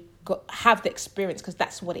actually have the experience, because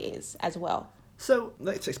that's what it is as well. So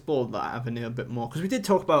let's explore that avenue a bit more, because we did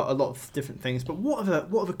talk about a lot of different things, but what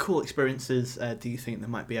other cool experiences do you think there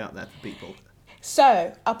might be out there for people?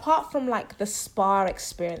 So apart from like the spa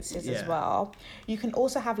experiences as well, you can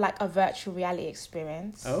also have like a virtual reality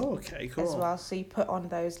experience. Oh, okay, cool. As well. So you put on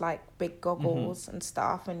those like big goggles mm-hmm. and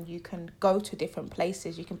stuff, and you can go to different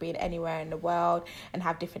places. You can be in anywhere in the world and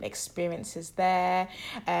have different experiences there.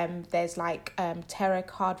 There's like tarot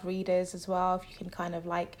card readers as well, if you can kind of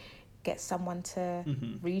like get someone to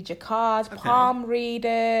mm-hmm. read your cards, palm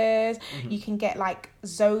readers. Mm-hmm. You can get like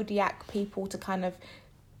zodiac people to kind of,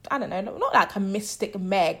 I don't know, not like a mystic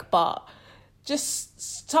Meg, but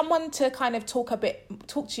just someone to kind of talk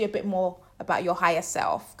to you a bit more about your higher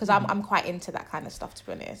self, because mm-hmm. I'm quite into that kind of stuff, to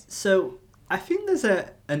be honest. So I think there's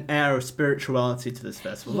an air of spirituality to this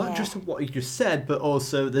festival, not just what you just said, but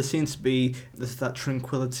also there seems to be that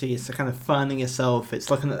tranquility. It's a kind of finding yourself. It's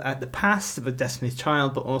looking at the past of a Destiny's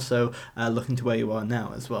Child, but also looking to where you are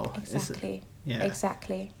now as well. Exactly.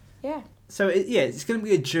 Exactly. Yeah. So it's going to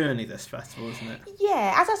be a journey, this festival, isn't it?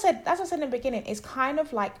 Yeah, as I said in the beginning, it's kind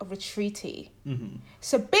of like a retreaty. Mm-hmm.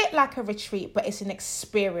 It's a bit like a retreat, but it's an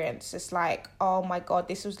experience. It's like, oh my God,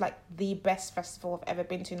 this was like the best festival I've ever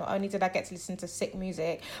been to. Not only did I get to listen to sick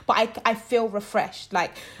music, but I feel refreshed.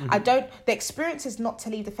 Like mm-hmm. the experience is not to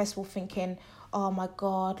leave the festival thinking, oh my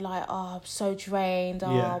God, like, oh, I'm so drained.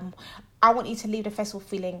 I want you to leave the festival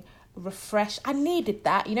feeling refreshed. I needed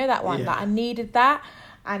that. You know that one? Like, I needed that.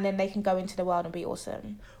 And then they can go into the world and be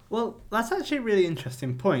awesome. Well, that's actually a really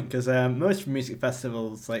interesting point, because most music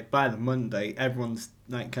festivals, like by the Monday, everyone's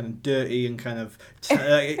like kind of dirty and kind of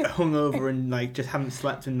hungover and like just haven't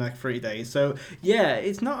slept in like 3 days. So yeah,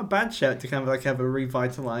 it's not a bad shout to kind of like have a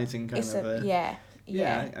revitalizing kind of. Yeah,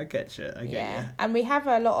 I get you. I get you. And we have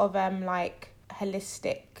a lot of like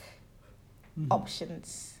holistic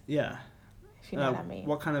options. Yeah. If you know what I mean.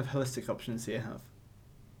 What kind of holistic options do you have?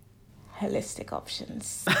 Holistic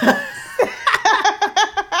options.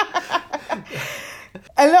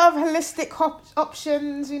 A lot of holistic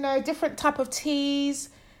options, you know, different type of teas,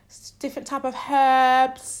 different type of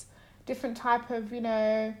herbs, different type of, you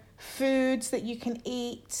know, foods that you can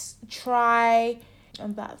eat, try,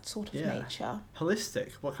 and that sort of nature.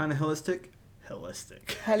 Holistic. What kind of holistic?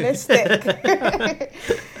 Holistic.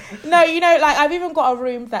 No, you know, like I've even got a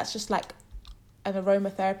room that's just like an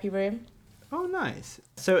aromatherapy room. Oh, nice.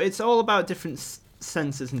 So it's all about different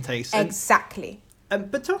senses and tastes. Exactly.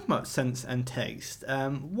 But talking about sense and taste,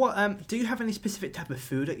 what do you have any specific type of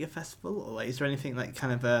food at your festival, or like, is there anything like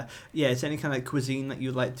kind of is there any kind of cuisine that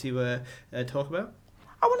you'd like to talk about?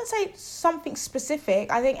 I wouldn't say something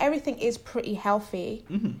specific. I think everything is pretty healthy.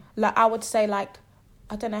 Mm-hmm. Like I would say, like,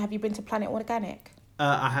 I don't know. Have you been to Planet Organic?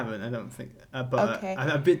 I haven't. I don't think. But okay.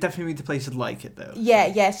 I've definitely been to places like it though.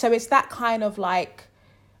 Yeah. So it's that kind of like.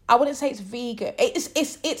 I wouldn't say it's vegan.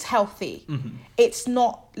 It's healthy. Mm-hmm. It's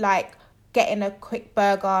not like getting a quick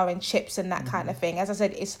burger and chips and that kind of thing. As I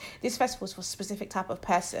said, this festival is for a specific type of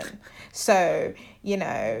person. So, you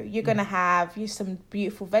know, you're going to have some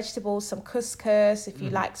beautiful vegetables, some couscous. If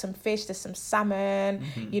you like some fish, there's some salmon.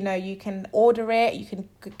 Mm-hmm. You know, you can order it. You can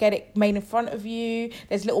get it made in front of you.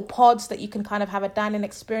 There's little pods that you can kind of have a dining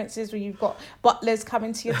experiences where you've got butlers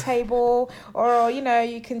coming to your table. Or, you know,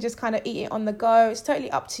 you can just kind of eat it on the go. It's totally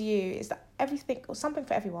up to you. It's everything or something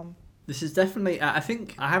for everyone. This is definitely, I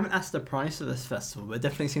think, I haven't asked the price of this festival, but it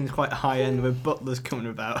definitely seems quite high end with butlers coming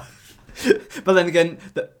about. But then again,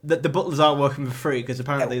 the butlers are working for free, because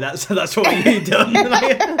apparently that's what you've done.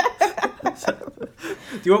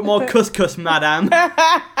 Do you want more couscous, madam?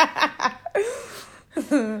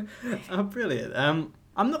 Oh, brilliant.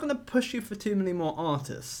 I'm not going to push you for too many more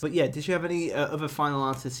artists, but yeah, did you have any other final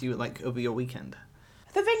artists you would like over your weekend?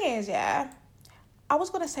 The thing is, I was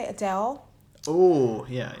going to say Adele. Oh,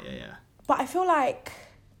 yeah. But I feel like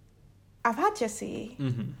I've had Jessie,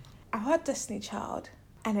 I've had Destiny Child,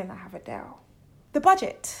 and then I have Adele. The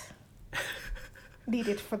budget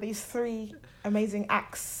needed for these 3 amazing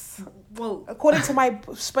acts. Well, according to my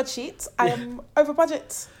spreadsheet, I am over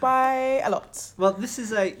budget by a lot. Well, this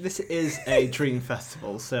is a dream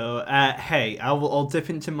festival, so hey, I'll dip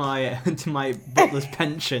into my butler's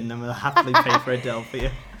pension and we'll happily pay for Adele for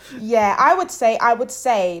you. Yeah, I would say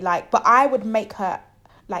but I would make her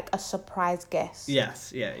like a surprise guest.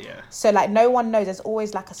 Yes, yeah. So like no one knows. There's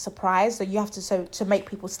always like a surprise. So you have to make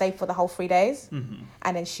people stay for the whole 3 days, and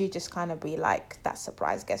then she just kind of be like that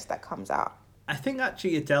surprise guest that comes out. I think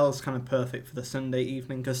actually Adele's kind of perfect for the Sunday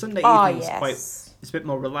evening because Sunday evening is it's a bit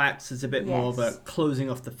more relaxed. It's a bit more of a closing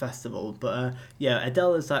off the festival. But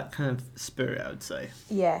Adele is that kind of spirit, I would say.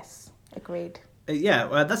 Yes, agreed.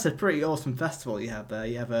 That's a pretty awesome festival you have there.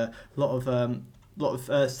 You have a lot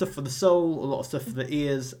of stuff for the soul, a lot of stuff for the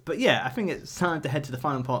ears. But yeah, I think it's time to head to the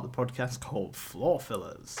final part of the podcast called Floor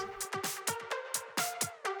Fillers.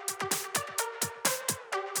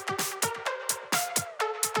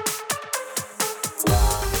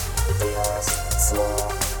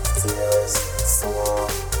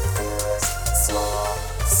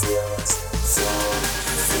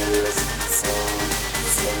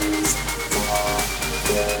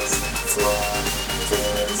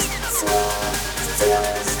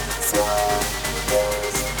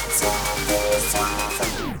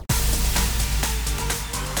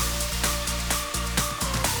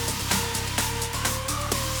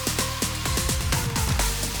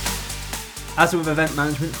 As with event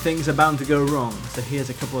management, things are bound to go wrong, so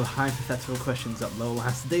here's a couple of hypothetical questions that Lola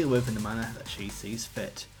has to deal with in the manner that she sees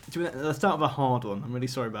fit. Let's start with a hard one. I'm really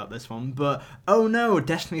sorry about this one, but oh no,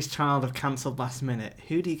 Destiny's Child have cancelled last minute.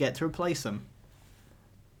 Who do you get to replace them?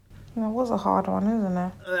 That was a hard one, isn't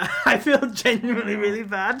it? I feel genuinely really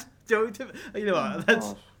bad. You know what?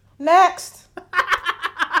 That's... Next!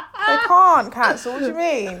 They can't cancel, what do you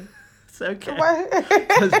mean? It's okay.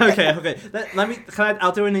 Okay.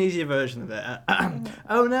 I'll do an easier version of it.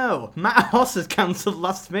 Oh no, Matt Hoss has cancelled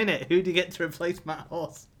last minute. Who do you get to replace Matt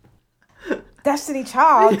Hoss? Destiny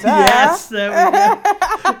Child. Yes, there we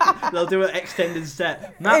go. They'll do an extended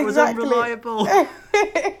set. Matt was unreliable.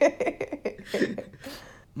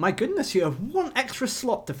 My goodness, you have 1 extra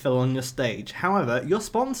slot to fill on your stage. However, your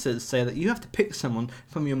sponsors say that you have to pick someone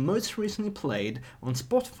from your most recently played on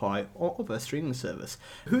Spotify or other streaming service.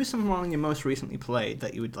 Who is someone on your most recently played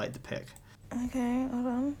that you would like to pick? Okay, hold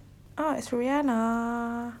on. Oh, it's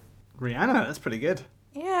Rihanna. Rihanna? That's pretty good.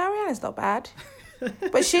 Yeah, Rihanna's not bad.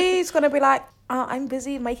 But she's going to be like, oh, I'm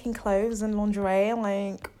busy making clothes and lingerie.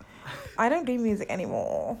 Like, I don't do music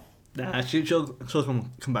anymore. Nah, she'll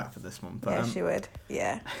come back for this one. But, yeah, she would.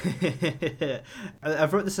 Yeah.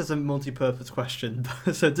 I've wrote this as a multi-purpose question,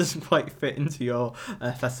 so it doesn't quite fit into your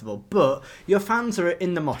festival. But your fans are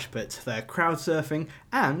in the mosh pit. They're crowd surfing,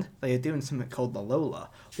 and they are doing something called the Lola.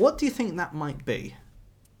 What do you think that might be?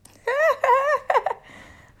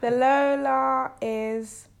 The Lola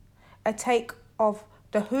is a take of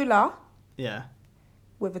the hula. Yeah.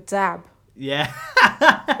 With a dab. Yeah.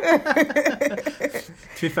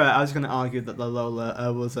 To be fair, I was going to argue that the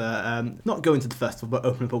Lola was not going to the festival, but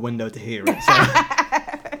open up a window to hear it.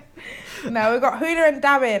 So. No, we've got hula and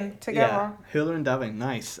dabbing together. Yeah, hula and dabbing,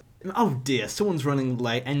 nice. Oh dear, someone's running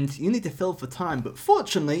late and you need to fill for time, but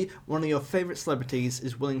fortunately, one of your favourite celebrities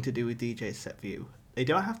is willing to do a DJ set for you. They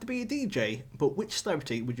don't have to be a DJ, but which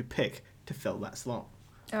celebrity would you pick to fill that slot?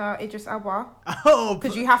 Idris Elba. Oh,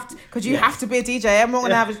 because you have to be a DJ. I'm not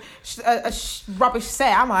gonna have a rubbish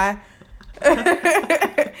set, am I?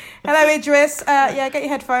 Hello, Idris. Get your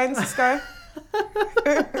headphones. Let's go.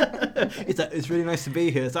 It's really nice to be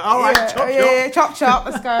here. It's like, all right, chop.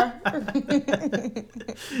 Let's go.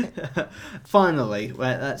 Finally,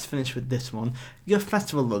 let's finish with this one. Your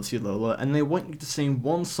festival loves you, Lola, and they want you to sing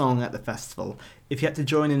 1 song at the festival. If you had to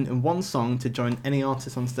join in 1 song to join any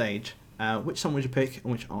artist on stage, which song would you pick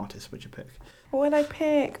and which artist would you pick? What would I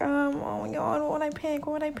pick? Oh my god, what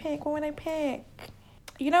would I pick?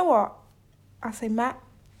 You know what? I say, Matt,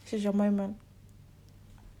 this is your moment.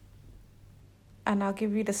 And I'll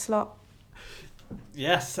give you the slot.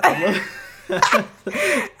 Yes, I will.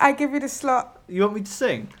 I give you the slot. You want me to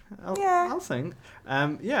sing? I'll sing.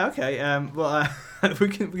 Okay. We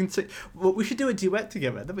can sing. Well, we should do a duet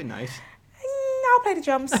together. That'd be nice. I'll play the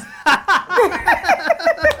drums.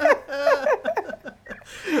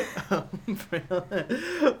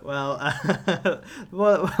 Well,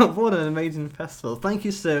 what an amazing festival. Thank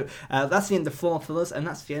you. So that's the end of Floor Fillers, and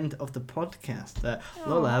that's the end of the podcast.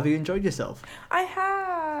 Lola, have you enjoyed yourself? I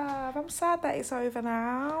have. I'm sad that it's over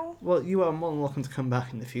now. Well, you are more than welcome to come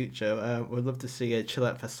back in the future. We'd love to see a Chill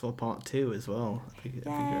Out Festival Part 2 as well.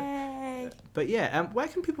 Yay. But yeah, where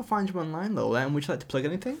can people find you online, Lola? And would you like to plug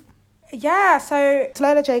anything? Yeah, so it's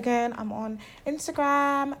Lola Jagan. I'm on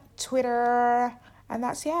Instagram, Twitter, and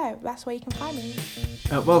that's where you can find me.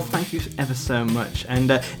 Well, thank you ever so much.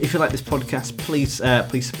 And if you like this podcast, please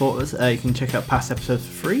support us. You can check out past episodes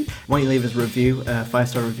for free. Why don't you leave us a review,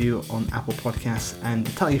 5-star review on Apple Podcasts, and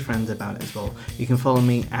tell your friends about it as well. You can follow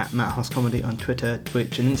me at Matt Hoss Comedy on Twitter,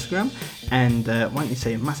 Twitch, and Instagram. And why don't you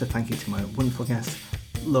say a massive thank you to my wonderful guest,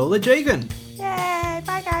 Lola Jagan. Yay!